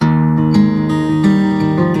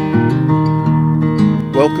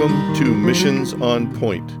Welcome to Missions on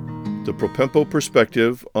Point, the Propempo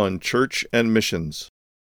perspective on church and missions.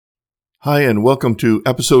 Hi, and welcome to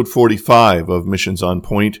episode 45 of Missions on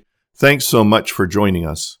Point. Thanks so much for joining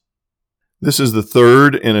us. This is the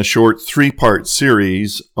third in a short three-part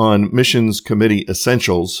series on Missions Committee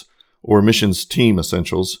Essentials, or Missions Team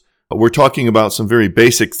Essentials. We're talking about some very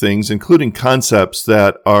basic things, including concepts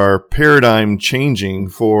that are paradigm changing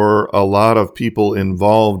for a lot of people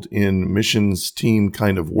involved in missions team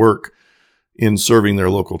kind of work in serving their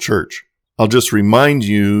local church. I'll just remind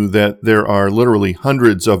you that there are literally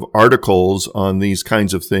hundreds of articles on these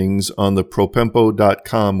kinds of things on the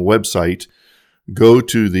propempo.com website. Go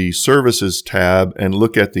to the Services tab and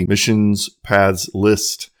look at the Missions Paths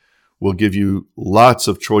list. We'll give you lots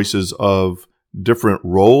of choices of different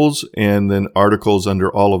roles and then articles under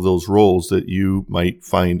all of those roles that you might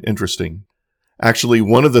find interesting. Actually,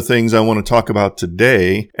 one of the things I want to talk about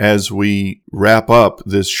today as we wrap up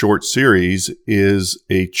this short series is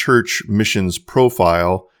a church missions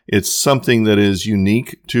profile. It's something that is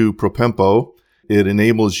unique to Propempo. It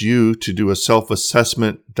enables you to do a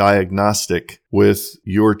self-assessment diagnostic with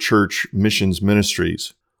your church missions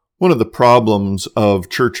ministries. One of the problems of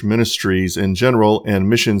church ministries in general, and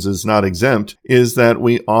missions is not exempt, is that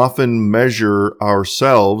we often measure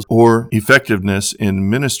ourselves or effectiveness in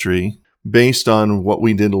ministry based on what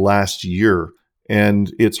we did last year.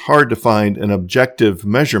 And it's hard to find an objective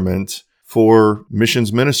measurement for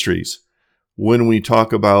missions ministries. When we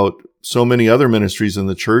talk about so many other ministries in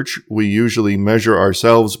the church, we usually measure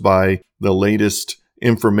ourselves by the latest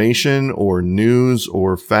information or news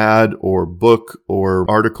or fad or book or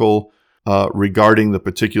article regarding the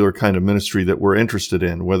particular kind of ministry that we're interested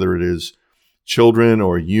in, whether it is children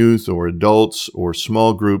or youth or adults or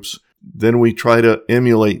small groups. Then we try to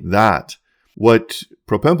emulate that. What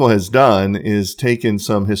Propempo has done is taken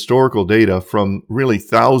some historical data from really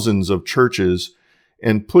thousands of churches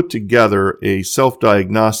and put together a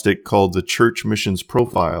self-diagnostic called the Church Missions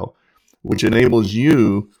Profile, which enables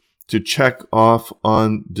you to check off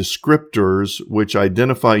on descriptors which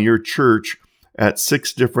identify your church at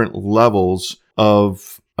 6 different levels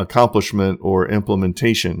of accomplishment or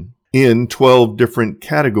implementation in 12 different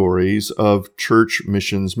categories of church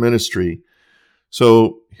missions ministry.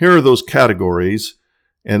 So here are those categories,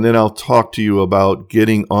 and then I'll talk to you about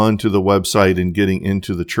getting onto the website and getting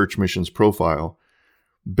into the church missions profile.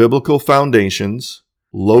 Biblical foundations,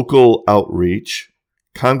 local outreach,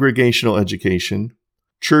 congregational education,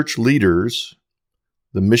 church leaders,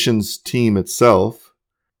 the missions team itself,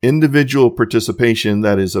 individual participation,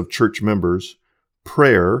 that is of church members,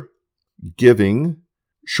 prayer, giving,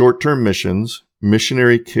 short-term missions,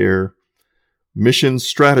 missionary care, mission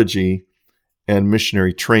strategy, and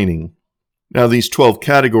missionary training. Now, these 12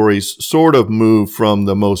 categories sort of move from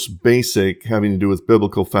the most basic, having to do with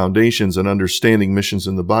biblical foundations and understanding missions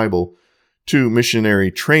in the Bible, to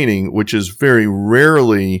missionary training, which is very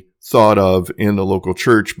rarely thought of in the local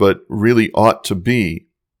church, but really ought to be.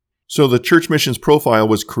 So the church missions profile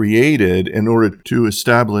was created in order to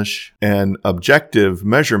establish an objective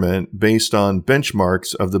measurement based on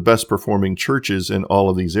benchmarks of the best performing churches in all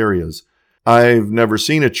of these areas. I've never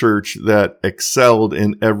seen a church that excelled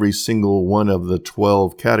in every single one of the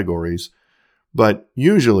 12 categories, but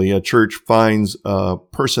usually a church finds a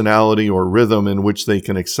personality or rhythm in which they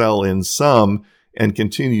can excel in some and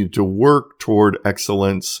continue to work toward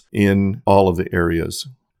excellence in all of the areas.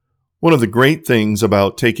 One of the great things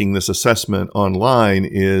about taking this assessment online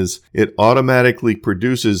is it automatically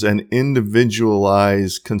produces an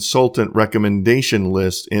individualized consultant recommendation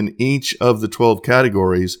list in each of the 12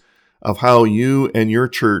 categories of how you and your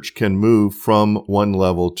church can move from one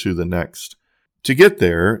level to the next. To get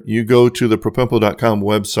there, you go to the propempo.com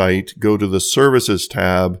website, go to the Services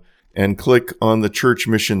tab, and click on the Church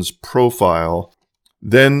Missions Profile.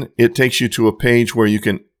 Then it takes you to a page where you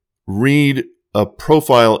can read a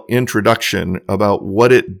profile introduction about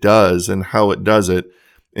what it does and how it does it,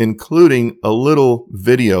 including a little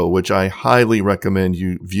video, which I highly recommend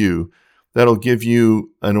you view. That'll give you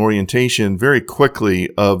an orientation very quickly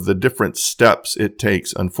of the different steps it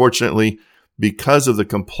takes. Unfortunately, because of the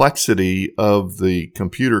complexity of the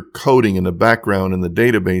computer coding in the background and the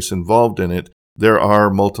database involved in it, there are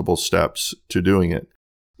multiple steps to doing it.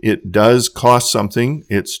 It does cost something.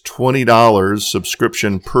 It's $20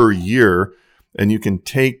 subscription per year, and you can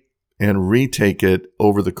take and retake it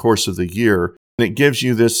over the course of the year. And it gives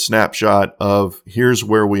you this snapshot of here's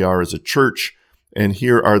where we are as a church, and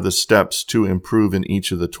here are the steps to improve in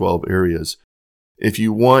each of the 12 areas. If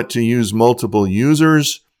you want to use multiple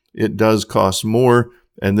users, it does cost more,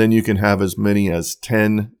 and then you can have as many as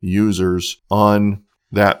 10 users on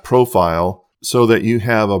that profile so that you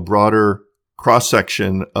have a broader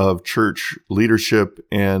cross-section of church leadership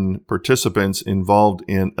and participants involved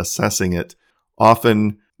in assessing it.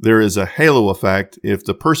 Often there is a halo effect. If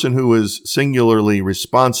the person who is singularly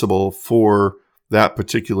responsible for that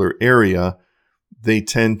particular area, they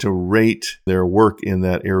tend to rate their work in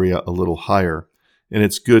that area a little higher. And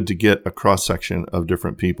it's good to get a cross-section of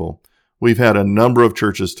different people. We've had a number of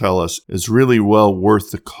churches tell us it's really well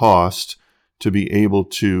worth the cost to be able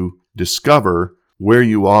to discover where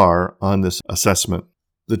you are on this assessment.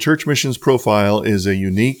 The Church Missions Profile is a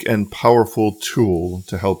unique and powerful tool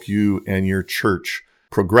to help you and your church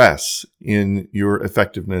progress in your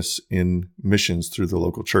effectiveness in missions through the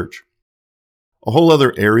local church. A whole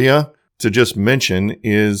other area to just mention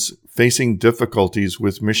is facing difficulties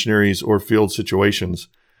with missionaries or field situations.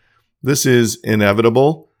 This is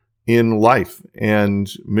inevitable in life,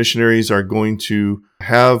 and missionaries are going to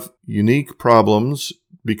have unique problems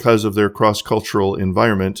because of their cross-cultural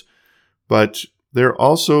environment, but they're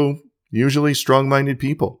also usually strong-minded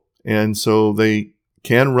people, and so they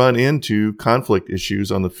can run into conflict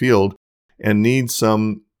issues on the field and need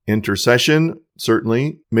some intercession,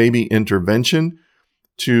 certainly, maybe intervention,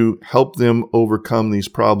 to help them overcome these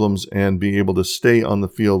problems and be able to stay on the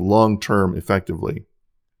field long-term effectively.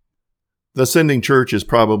 The sending church is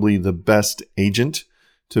probably the best agent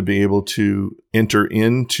to be able to enter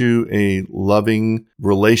into a loving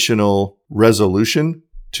relational resolution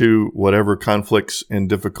to whatever conflicts and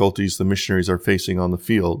difficulties the missionaries are facing on the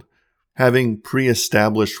field. Having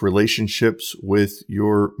pre-established relationships with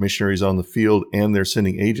your missionaries on the field and their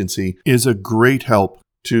sending agency is a great help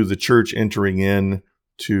to the church entering in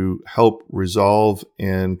to help resolve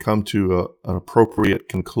and come to an appropriate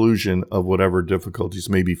conclusion of whatever difficulties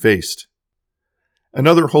may be faced.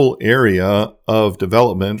 Another whole area of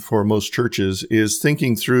development for most churches is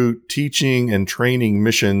thinking through teaching and training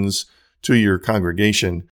missions to your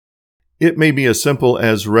congregation. It may be as simple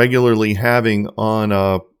as regularly having on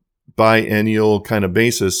a biennial kind of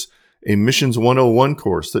basis a Missions 101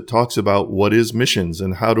 course that talks about what is missions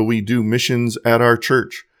and how do we do missions at our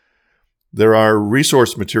church. There are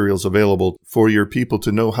resource materials available for your people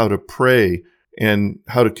to know how to pray and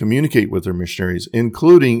how to communicate with their missionaries,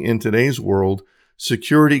 including in today's world,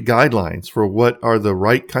 security guidelines for what are the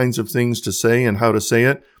right kinds of things to say and how to say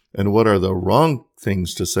it, and what are the wrong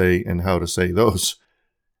things to say and how to say those.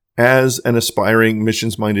 As an aspiring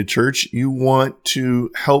missions-minded church, you want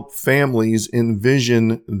to help families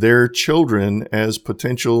envision their children as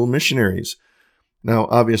potential missionaries. Now,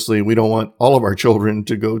 obviously, we don't want all of our children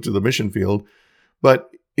to go to the mission field,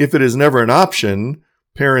 but if it is never an option,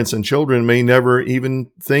 parents and children may never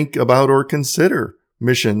even think about or consider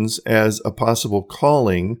missions as a possible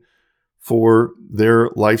calling for their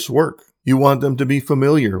life's work. You want them to be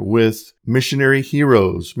familiar with missionary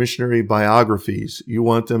heroes, missionary biographies. You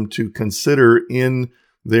want them to consider in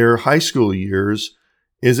their high school years,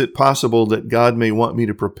 is it possible that God may want me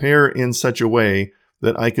to prepare in such a way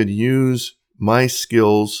that I could use my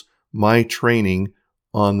skills, my training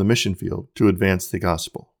on the mission field to advance the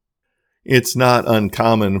gospel? It's not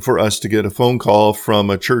uncommon for us to get a phone call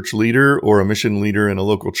from a church leader or a mission leader in a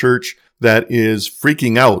local church that is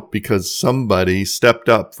freaking out because somebody stepped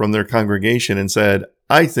up from their congregation and said,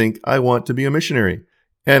 I think I want to be a missionary.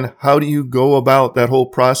 And how do you go about that whole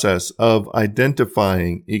process of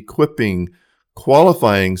identifying, equipping,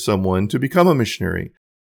 qualifying someone to become a missionary?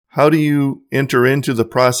 How do you enter into the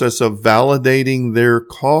process of validating their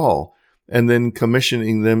call and then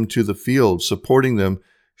commissioning them to the field, supporting them,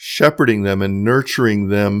 shepherding them, and nurturing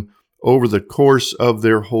them over the course of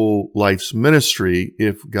their whole life's ministry,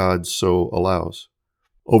 if God so allows?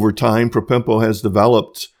 Over time, Propempo has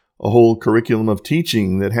developed a whole curriculum of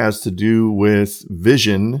teaching that has to do with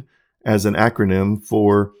vision as an acronym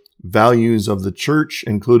for values of the church,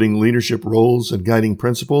 including leadership roles and guiding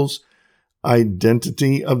principles,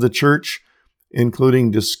 identity of the church, including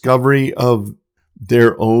discovery of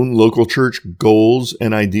their own local church goals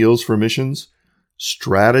and ideals for missions,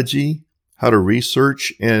 strategy, how to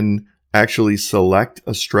research and actually select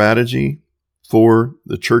a strategy for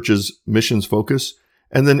the church's missions focus,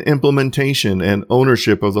 and then implementation and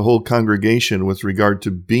ownership of the whole congregation with regard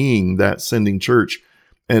to being that sending church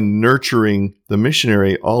and nurturing the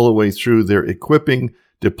missionary all the way through their equipping,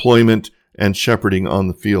 deployment, and shepherding on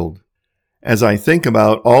the field. As I think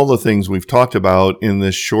about all the things we've talked about in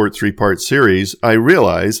this short 3-part series, I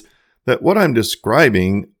realize that what I'm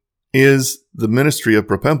describing is the ministry of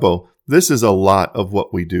Propempo. This is a lot of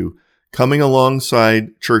what we do, coming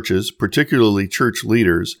alongside churches, particularly church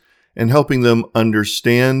leaders, and helping them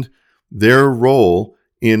understand their role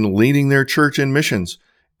in leading their church in missions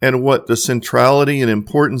and what the centrality and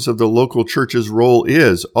importance of the local church's role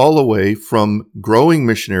is, all the way from growing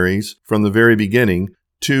missionaries from the very beginning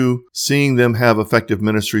to seeing them have effective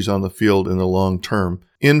ministries on the field in the long term,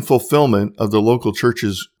 in fulfillment of the local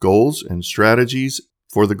church's goals and strategies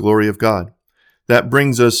for the glory of God. That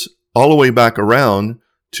brings us all the way back around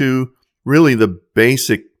to really the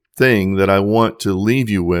basic thing that I want to leave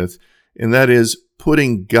you with, and that is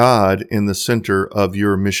putting God in the center of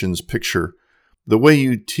your missions picture. The way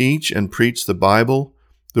you teach and preach the Bible,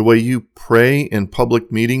 the way you pray in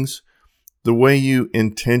public meetings, the way you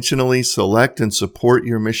intentionally select and support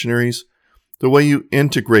your missionaries, the way you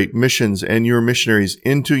integrate missions and your missionaries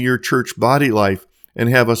into your church body life and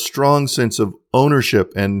have a strong sense of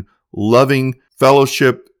ownership and loving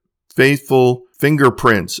fellowship, faithful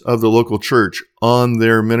fingerprints of the local church on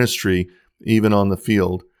their ministry, even on the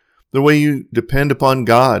field. The way you depend upon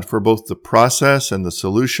God for both the process and the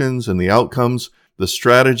solutions and the outcomes, the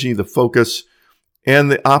strategy, the focus, and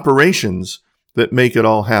the operations that make it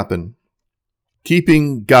all happen.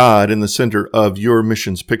 Keeping God in the center of your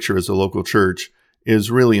missions picture as a local church is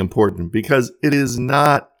really important because it is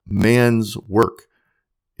not man's work.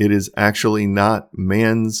 It is actually not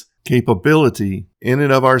man's capability in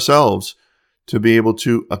and of ourselves to be able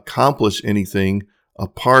to accomplish anything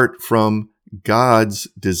apart from God's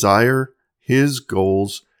desire, His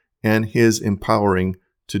goals, and His empowering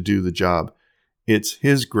to do the job. It's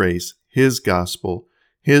His grace, His gospel,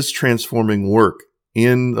 His transforming work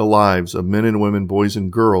in the lives of men and women, boys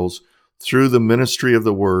and girls, through the ministry of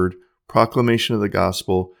the word, proclamation of the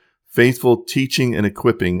gospel, faithful teaching and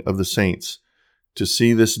equipping of the saints, to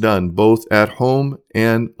see this done both at home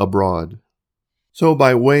and abroad. So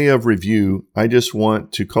by way of review, I just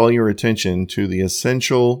want to call your attention to the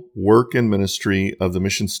essential work and ministry of the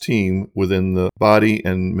missions team within the body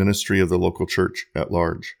and ministry of the local church at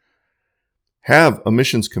large. Have a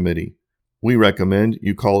missions committee. We recommend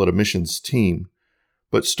you call it a missions team.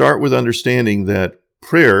 But start with understanding that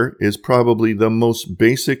prayer is probably the most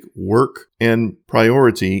basic work and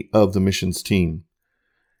priority of the missions team.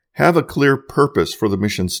 Have a clear purpose for the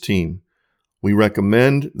missions team. We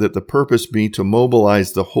recommend that the purpose be to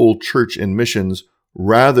mobilize the whole church in missions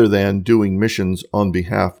rather than doing missions on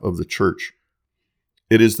behalf of the church.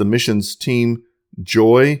 It is the missions team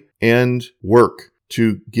joy and work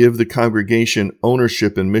to give the congregation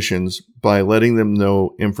ownership in missions by letting them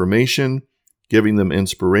know information, giving them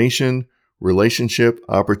inspiration, relationship,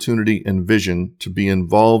 opportunity, and vision to be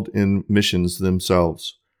involved in missions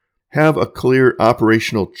themselves. Have a clear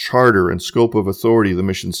operational charter and scope of authority of the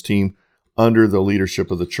missions team under the leadership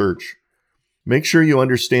of the church. Make sure you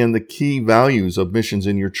understand the key values of missions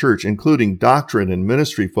in your church, including doctrine and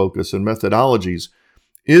ministry focus and methodologies.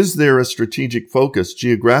 Is there a strategic focus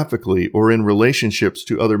geographically or in relationships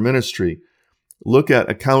to other ministry? Look at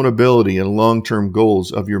accountability and long-term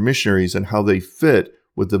goals of your missionaries and how they fit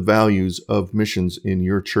with the values of missions in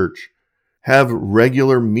your church. Have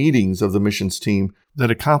regular meetings of the missions team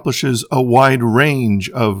that accomplishes a wide range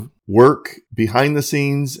of work behind the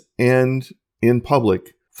scenes and in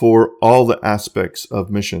public for all the aspects of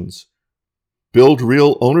missions. Build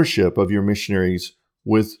real ownership of your missionaries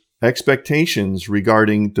with expectations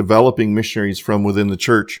regarding developing missionaries from within the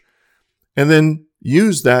church. And then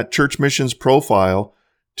use that church missions profile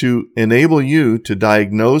to enable you to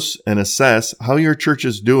diagnose and assess how your church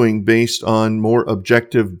is doing based on more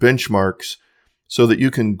objective benchmarks so that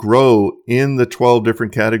you can grow in the 12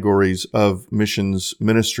 different categories of missions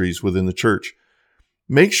ministries within the church.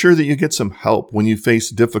 Make sure that you get some help when you face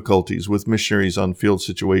difficulties with missionaries on field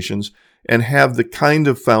situations and have the kind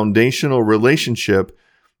of foundational relationship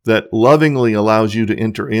that lovingly allows you to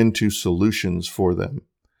enter into solutions for them.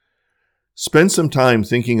 Spend some time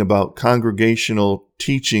thinking about congregational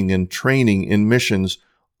teaching and training in missions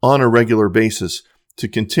on a regular basis to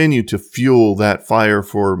continue to fuel that fire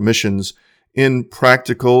for missions in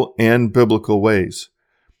practical and biblical ways.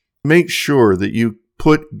 Make sure that you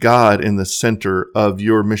put God in the center of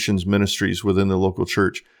your missions ministries within the local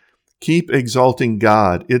church. Keep exalting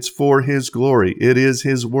God. It's for His glory. It is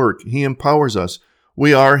His work. He empowers us.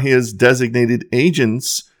 We are His designated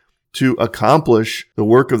agents to accomplish the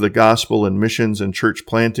work of the gospel and missions and church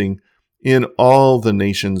planting in all the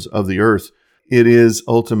nations of the earth. It is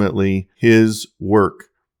ultimately His work.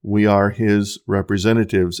 We are His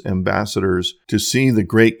representatives, ambassadors, to see the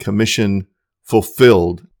Great Commission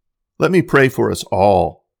fulfilled. Let me pray for us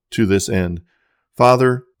all to this end.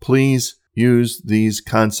 Father, please use these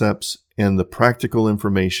concepts and the practical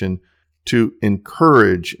information to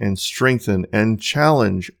encourage and strengthen and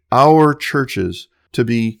challenge our churches to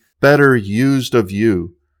be better used of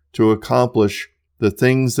You to accomplish the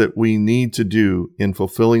things that we need to do in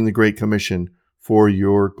fulfilling the Great Commission for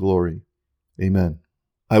your glory. Amen.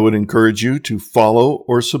 I would encourage you to follow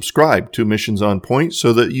or subscribe to Missions on Point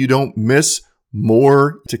so that you don't miss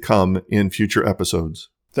more to come in future episodes.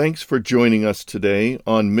 Thanks for joining us today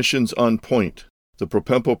on Missions on Point, the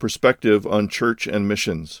Propempo perspective on church and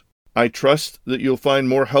missions. I trust that you'll find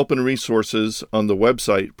more help and resources on the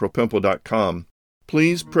website, propempo.com.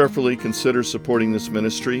 Please prayerfully consider supporting this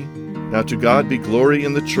ministry. Now to God be glory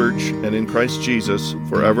in the church and in Christ Jesus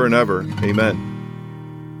forever and ever. Amen.